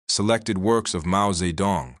Selected Works of Mao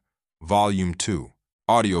Zedong, Volume 2,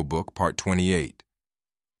 Audiobook, Part 28.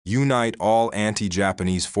 Unite all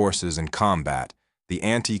anti-Japanese forces and combat the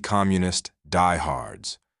anti-communist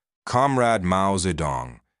diehards. Comrade Mao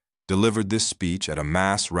Zedong delivered this speech at a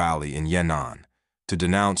mass rally in Yan'an to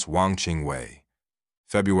denounce Wang Qingwei,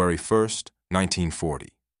 February 1st, 1940.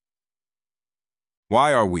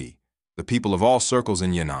 Why are we, the people of all circles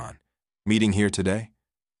in Yan'an, meeting here today?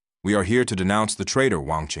 We are here to denounce the traitor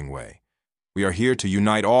Wang Qingwei. We are here to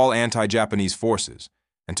unite all anti-Japanese forces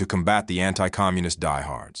and to combat the anti-communist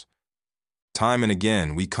diehards. Time and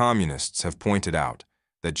again, we communists have pointed out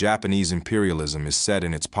that Japanese imperialism is set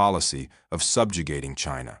in its policy of subjugating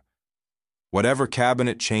China. Whatever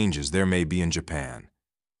cabinet changes there may be in Japan,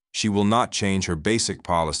 she will not change her basic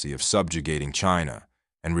policy of subjugating China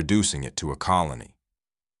and reducing it to a colony.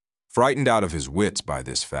 Frightened out of his wits by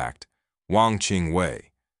this fact, Wang Qingwei,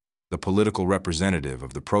 the political representative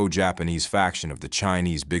of the pro-Japanese faction of the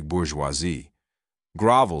Chinese big bourgeoisie,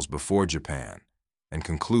 grovels before Japan and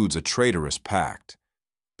concludes a traitorous pact,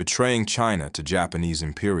 betraying China to Japanese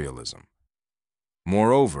imperialism.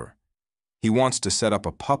 Moreover, he wants to set up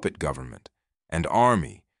a puppet government and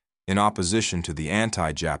army in opposition to the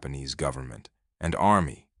anti-Japanese government and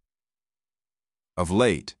army. Of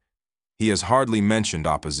late, he has hardly mentioned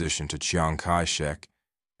opposition to Chiang Kai-shek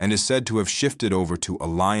and is said to have shifted over to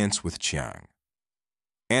alliance with Chiang.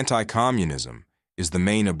 Anti-communism is the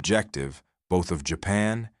main objective both of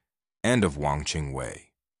Japan and of Wang Qingwei.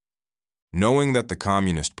 Knowing that the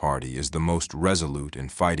Communist Party is the most resolute in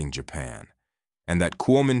fighting Japan, and that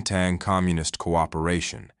Kuomintang communist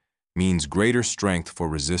cooperation means greater strength for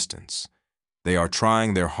resistance, they are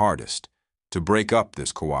trying their hardest to break up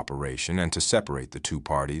this cooperation and to separate the two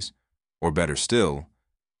parties, or better still,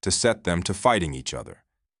 to set them to fighting each other.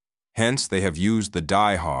 Hence, they have used the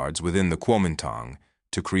diehards within the Kuomintang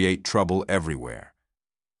to create trouble everywhere.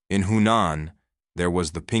 In Hunan, there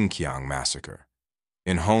was the Pinkyang massacre.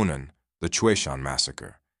 In Honan, the Chuishan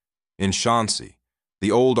massacre. In Shanxi,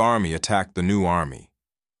 the old army attacked the new army.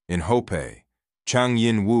 In Hopei, Chang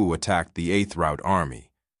Yin-wu attacked the 8th Route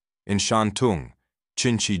Army. In Shantung,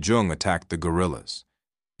 Qin Shi-jung attacked the guerrillas.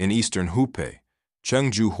 In eastern Hubei,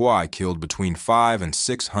 Cheng Ju-huai killed between 500 and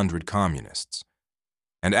 600 communists.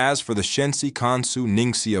 And as for the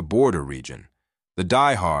Shensi-Kansu-Ningxia border region, the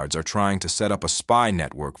diehards are trying to set up a spy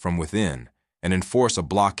network from within and enforce a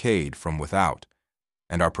blockade from without,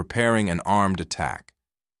 and are preparing an armed attack.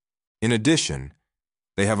 In addition,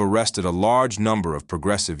 they have arrested a large number of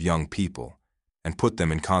progressive young people and put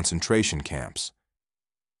them in concentration camps.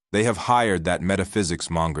 They have hired that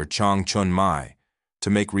metaphysics monger Chiang Chun-mai to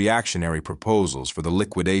make reactionary proposals for the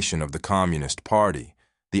liquidation of the Communist Party,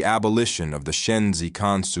 the abolition of the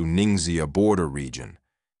Shensi-Kansu-Ningxia border region,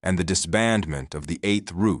 and the disbandment of the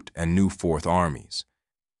 8th Route and new 4th Armies.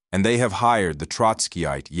 And they have hired the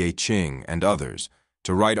Trotskyite Ye Qing and others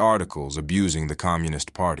to write articles abusing the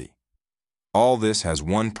Communist Party. All this has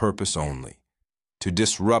one purpose only: to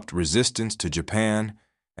disrupt resistance to Japan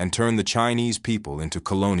and turn the Chinese people into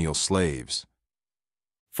colonial slaves.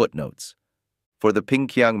 Footnotes. For the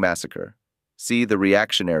Pinkyang massacre, see The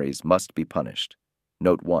Reactionaries Must Be Punished.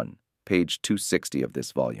 Note 1, page 260 of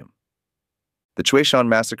this volume. The Chuishan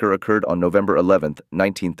massacre occurred on November 11,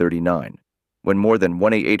 1939, when more than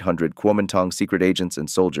 1,800 Kuomintang secret agents and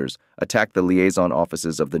soldiers attacked the liaison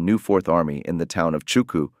offices of the new 4th Army in the town of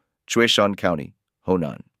Chuku, Chuishan County,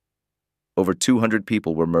 Honan. Over 200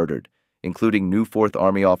 people were murdered, including new 4th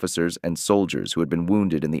Army officers and soldiers who had been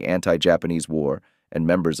wounded in the anti-Japanese war and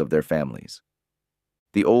members of their families.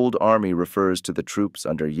 The old army refers to the troops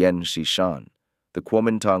under Yan Xishan, the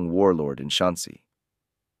Kuomintang warlord in Shanxi.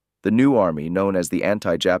 The new army, known as the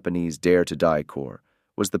Anti-Japanese Dare to Die Corps,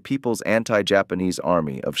 was the People's Anti-Japanese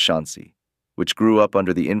Army of Shanxi, which grew up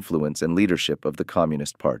under the influence and leadership of the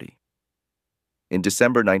Communist Party. In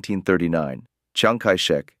December 1939, Chiang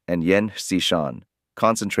Kai-shek and Yan Xishan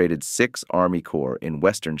concentrated 6 army corps in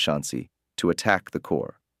western Shanxi to attack the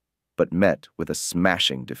corps, but met with a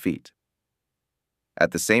smashing defeat.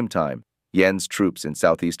 At the same time, Yan's troops in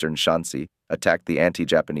southeastern Shanxi attacked the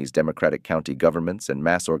anti-Japanese Democratic County governments and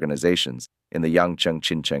mass organizations in the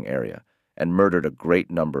Yangcheng-Qincheng area and murdered a great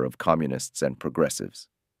number of communists and progressives.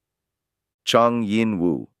 Chang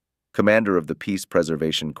Yin-wu, commander of the Peace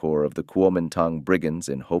Preservation Corps of the Kuomintang Brigands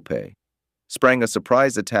in Hopei, sprang a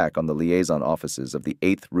surprise attack on the liaison offices of the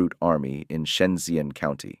 8th Route Army in Shenzhen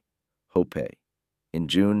County, Hopei, in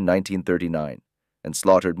June 1939, and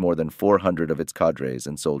slaughtered more than 400 of its cadres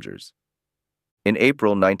and soldiers. In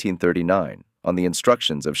April 1939, on the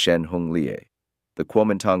instructions of Shen Honglie, the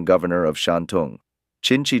Kuomintang governor of Shantung,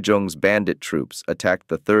 Qin Shi Huang's bandit troops attacked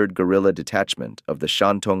the 3rd Guerrilla Detachment of the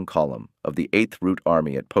Shantung Column of the 8th Route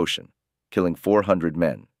Army at Poshan, killing 400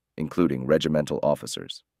 men, including regimental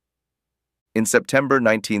officers. In September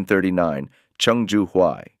 1939, Cheng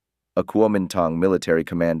Ju-huai, a Kuomintang military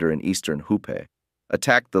commander in eastern Hubei,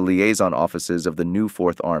 attacked the liaison offices of the new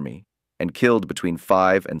 4th Army and killed between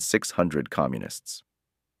 500 and 600 communists.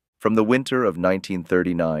 From the winter of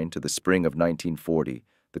 1939 to the spring of 1940,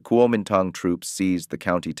 the Kuomintang troops seized the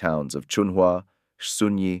county towns of Chunhua,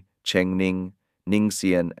 Sunyi, Chengning,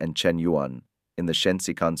 Ningxian, and Chenyuan in the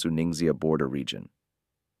Shensi-Kansu-Ningxia border region.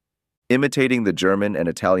 Imitating the German and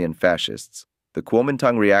Italian fascists, the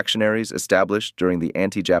Kuomintang reactionaries established during the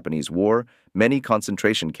anti-Japanese war many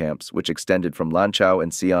concentration camps which extended from Lanzhou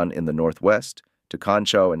and Xi'an in the northwest to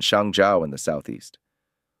Kanshou and Shangzhou in the southeast.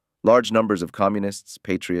 Large numbers of communists,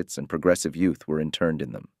 patriots, and progressive youth were interned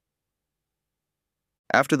in them.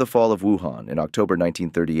 After the fall of Wuhan in October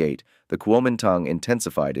 1938, the Kuomintang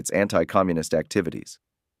intensified its anti-communist activities.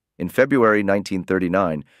 In February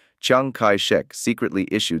 1939, Chiang Kai-shek secretly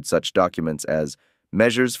issued such documents as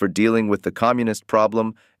Measures for Dealing with the Communist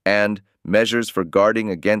Problem and Measures for Guarding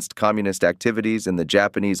Against Communist Activities in the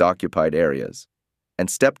Japanese-occupied areas, and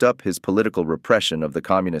stepped up his political repression of the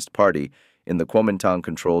Communist Party in the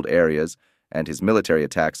Kuomintang-controlled areas and his military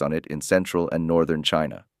attacks on it in central and northern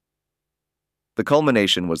China. The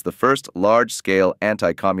culmination was the first large-scale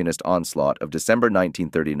anti-communist onslaught of December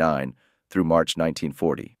 1939 through March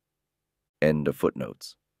 1940. End of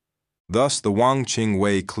footnotes. Thus, the Wangqing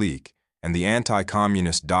Wei clique and the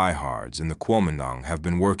anti-communist diehards in the Kuomintang have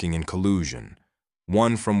been working in collusion,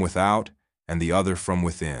 one from without and the other from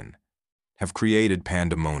within, have created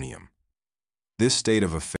pandemonium. This state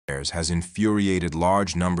of affairs has infuriated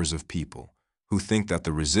large numbers of people who think that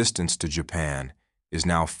the resistance to Japan is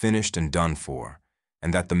now finished and done for,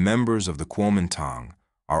 and that the members of the Kuomintang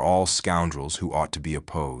are all scoundrels who ought to be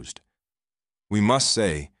opposed. We must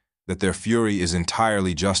say that their fury is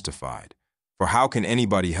entirely justified, for how can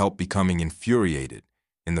anybody help becoming infuriated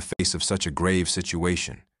in the face of such a grave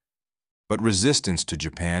situation? But resistance to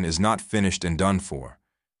Japan is not finished and done for,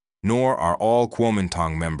 nor are all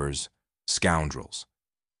Kuomintang members scoundrels.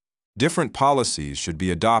 Different policies should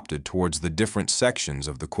be adopted towards the different sections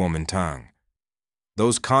of the Kuomintang.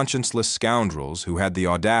 Those conscienceless scoundrels who had the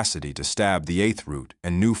audacity to stab the 8th Route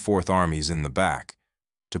and new 4th Armies in the back,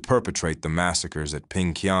 to perpetrate the massacres at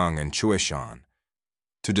Pingqiang and Chuishan,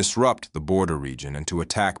 to disrupt the border region and to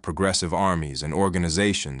attack progressive armies and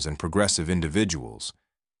organizations and progressive individuals.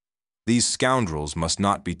 These scoundrels must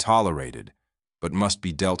not be tolerated, but must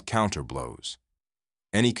be dealt counterblows.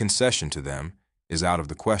 Any concession to them is out of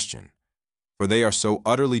the question, for they are so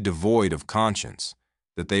utterly devoid of conscience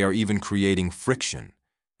that they are even creating friction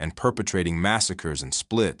and perpetrating massacres and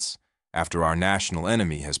splits after our national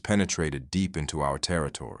enemy has penetrated deep into our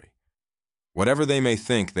territory. Whatever they may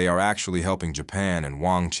think, they are actually helping Japan and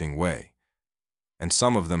Wangqing Wei, and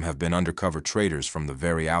some of them have been undercover traitors from the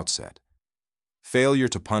very outset. Failure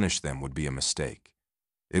to punish them would be a mistake.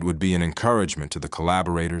 It would be an encouragement to the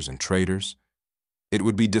collaborators and traitors. It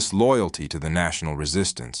would be disloyalty to the national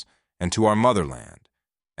resistance and to our motherland,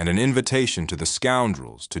 and an invitation to the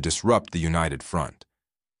scoundrels to disrupt the united front.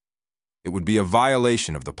 It would be a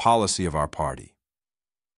violation of the policy of our party.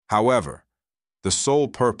 However, the sole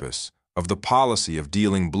purpose of the policy of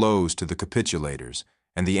dealing blows to the capitulators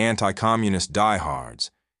and the anti-communist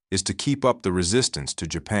diehards is to keep up the resistance to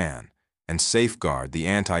Japan and safeguard the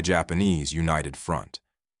anti-Japanese united front.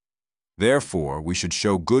 Therefore, we should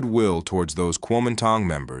show goodwill towards those Kuomintang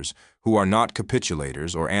members who are not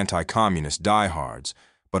capitulators or anti-communist diehards,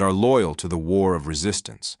 but are loyal to the war of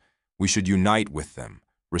resistance. We should unite with them,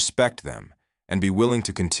 respect them, and be willing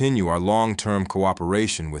to continue our long-term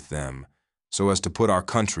cooperation with them so as to put our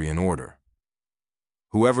country in order.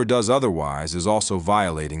 Whoever does otherwise is also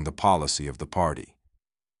violating the policy of the party.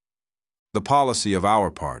 The policy of our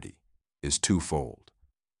party is twofold.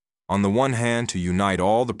 On the one hand, to unite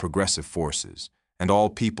all the progressive forces and all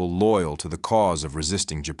people loyal to the cause of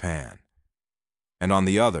resisting Japan, and on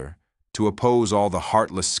the other, to oppose all the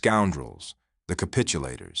heartless scoundrels, the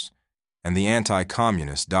capitulators, and the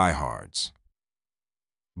anti-communist diehards.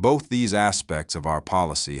 Both these aspects of our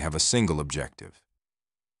policy have a single objective: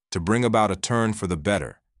 to bring about a turn for the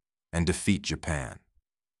better and defeat Japan.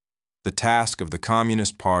 The task of the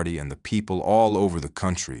Communist Party and the people all over the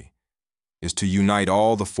country is to unite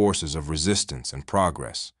all the forces of resistance and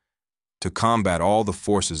progress, to combat all the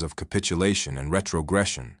forces of capitulation and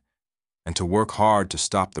retrogression, and to work hard to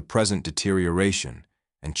stop the present deterioration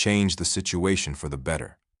and change the situation for the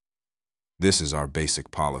better. This is our basic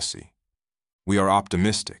policy. We are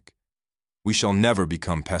optimistic. We shall never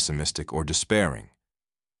become pessimistic or despairing.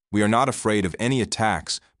 We are not afraid of any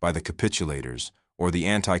attacks by the capitulators or the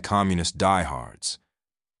anti-communist diehards.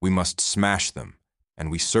 We must smash them, and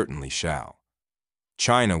we certainly shall.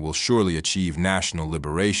 China will surely achieve national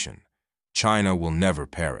liberation. China will never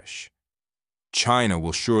perish. China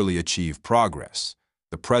will surely achieve progress.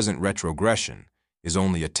 The present retrogression is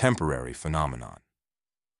only a temporary phenomenon.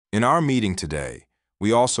 In our meeting today,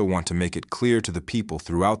 we also want to make it clear to the people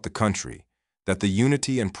throughout the country that the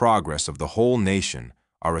unity and progress of the whole nation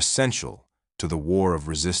are essential to the war of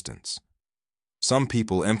resistance. Some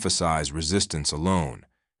people emphasize resistance alone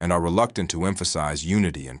and are reluctant to emphasize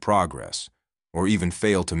unity and progress, or even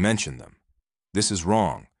fail to mention them. This is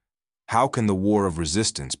wrong. How can the war of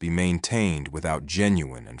resistance be maintained without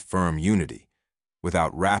genuine and firm unity,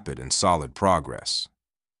 without rapid and solid progress?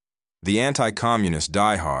 The anti-communist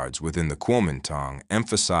diehards within the Kuomintang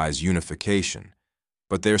emphasize unification,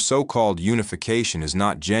 but their so-called unification is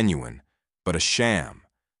not genuine, but a sham,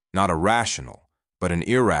 not a rational, but an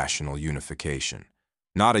irrational unification,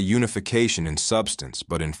 not a unification in substance,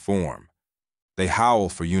 but in form. They howl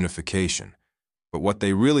for unification, but what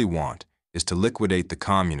they really want is to liquidate the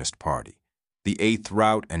Communist Party, the 8th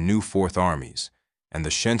Route and New Fourth Armies, and the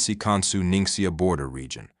Shensi-Kansu-Ningxia border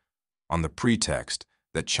region, on the pretext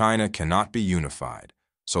that China cannot be unified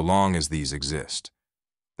so long as these exist.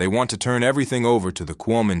 They want to turn everything over to the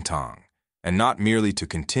Kuomintang, and not merely to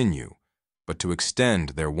continue, but to extend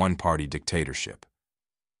their one-party dictatorship.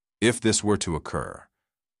 If this were to occur,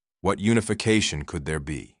 what unification could there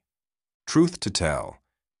be? Truth to tell,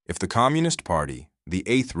 if the Communist Party, the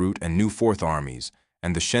 8th Route and New Fourth Armies,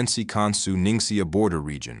 and the Shensi-Kansu-Ningxia border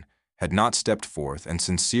region had not stepped forth and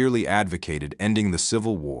sincerely advocated ending the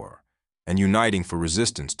civil war and uniting for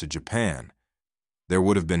resistance to Japan, there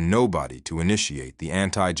would have been nobody to initiate the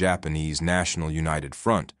anti-Japanese National United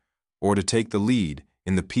Front or to take the lead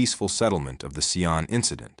in the peaceful settlement of the Xi'an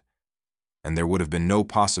incident, and there would have been no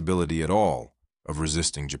possibility at all of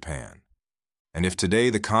resisting Japan. And if today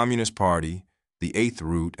the Communist Party, the 8th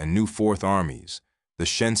Route and New Fourth Armies, the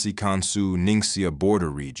Shensi-Kansu-Ningxia border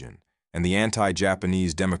region, and the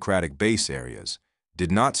anti-Japanese democratic base areas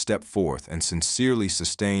did not step forth and sincerely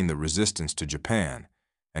sustain the resistance to Japan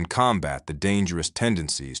and combat the dangerous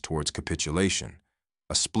tendencies towards capitulation,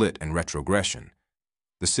 a split and retrogression,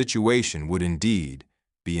 the situation would indeed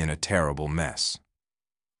be in a terrible mess.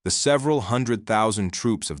 The several 100,000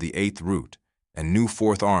 troops of the 8th Route and New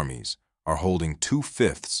Fourth Armies are holding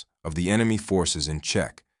 2/5 of the enemy forces in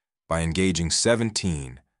check by engaging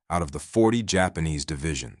 17 out of the 40 Japanese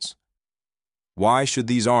divisions. Why should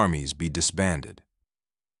these armies be disbanded?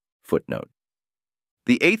 Footnote.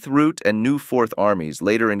 The 8th Route and New Fourth Armies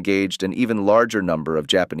later engaged an even larger number of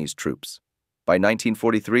Japanese troops. By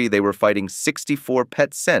 1943, they were fighting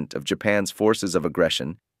 64% of Japan's forces of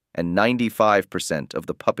aggression and 95% of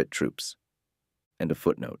the puppet troops. End of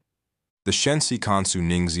footnote. The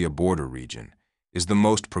Shensi-Kansu-Ningxia border region is the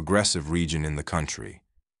most progressive region in the country.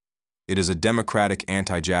 It is a democratic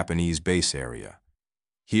anti-Japanese base area.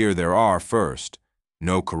 Here there are, first,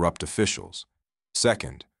 no corrupt officials.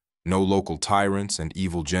 Second, no local tyrants and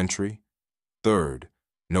evil gentry. Third,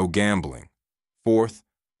 no gambling. Fourth,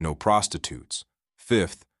 no prostitutes.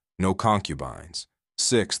 Fifth, no concubines.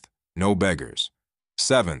 Sixth, no beggars.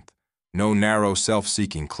 Seventh, no narrow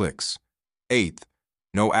self-seeking cliques. Eighth,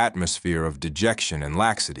 no atmosphere of dejection and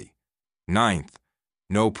laxity. Ninth,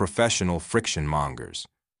 no professional friction mongers.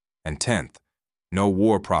 And 10th, no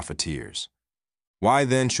war profiteers. Why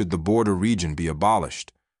then should the border region be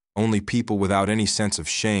abolished? Only people without any sense of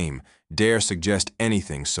shame dare suggest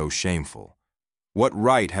anything so shameful. What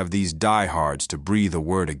right have these diehards to breathe a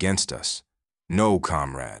word against us? No,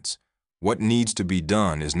 comrades. What needs to be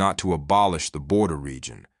done is not to abolish the border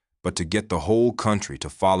region, but to get the whole country to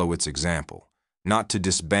follow its example, not to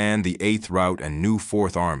disband the 8th Route and New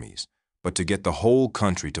Fourth Armies, but to get the whole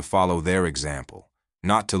country to follow their example,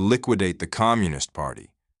 not to liquidate the Communist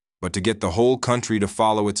Party, but to get the whole country to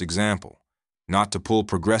follow its example, not to pull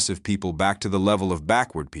progressive people back to the level of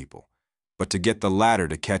backward people, but to get the latter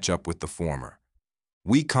to catch up with the former.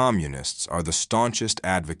 We communists are the staunchest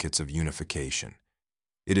advocates of unification.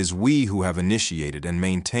 It is we who have initiated and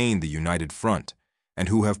maintained the United Front, and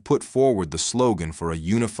who have put forward the slogan for a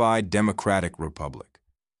unified democratic republic.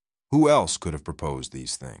 Who else could have proposed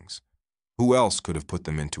these things? Who else could have put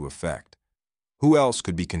them into effect? Who else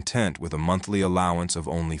could be content with a monthly allowance of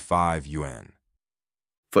only 5 yuan?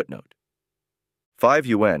 Footnote. 5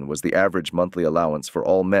 yuan was the average monthly allowance for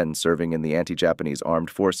all men serving in the anti-Japanese armed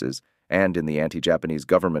forces and in the anti-Japanese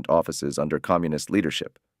government offices under communist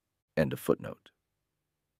leadership. End of footnote.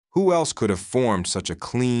 Who else could have formed such a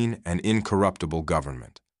clean and incorruptible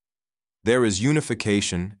government? There is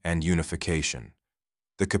unification and unification.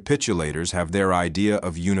 The capitulators have their idea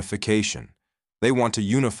of unification. They want to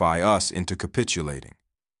unify us into capitulating.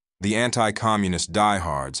 The anti-communist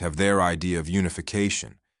diehards have their idea of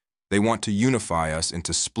unification. They want to unify us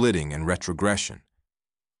into splitting and retrogression.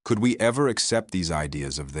 Could we ever accept these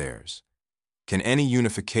ideas of theirs? Can any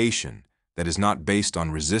unification that is not based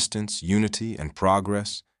on resistance, unity, and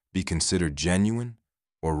progress be considered genuine,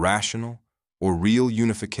 or rational, or real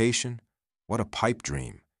unification? What a pipe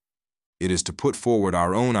dream. It is to put forward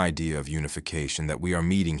our own idea of unification that we are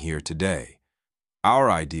meeting here today.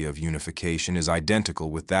 Our idea of unification is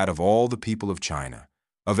identical with that of all the people of China,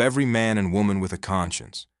 of every man and woman with a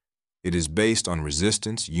conscience. It is based on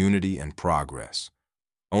resistance, unity, and progress.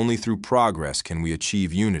 Only through progress can we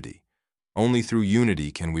achieve unity. Only through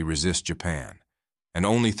unity can we resist Japan. And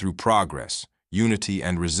only through progress, unity,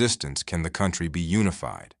 and resistance can the country be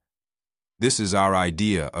unified. This is our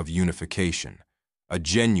idea of unification, a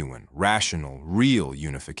genuine, rational, real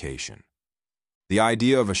unification. The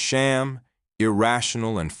idea of a sham,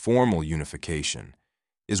 irrational, and formal unification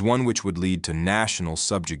is one which would lead to national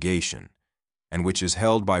subjugation and which is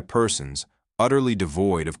held by persons utterly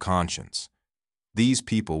devoid of conscience. These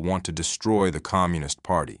people want to destroy the Communist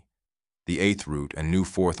Party, the Eighth Route and New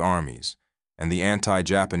Fourth Armies, and the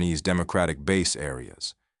anti-Japanese Democratic Base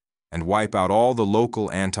areas, and wipe out all the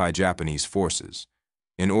local anti-Japanese forces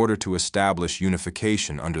in order to establish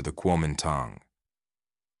unification under the Kuomintang.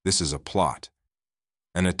 This is a plot,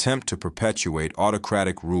 an attempt to perpetuate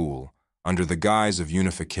autocratic rule under the guise of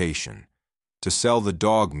unification, to sell the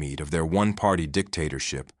dog meat of their one-party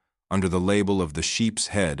dictatorship under the label of the sheep's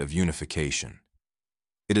head of unification.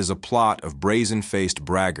 It is a plot of brazen-faced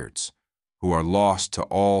braggarts who are lost to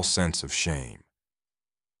all sense of shame.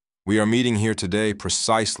 We are meeting here today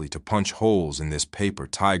precisely to punch holes in this paper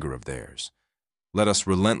tiger of theirs. Let us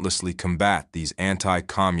relentlessly combat these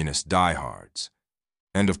anti-communist diehards.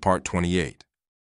 End of part 28.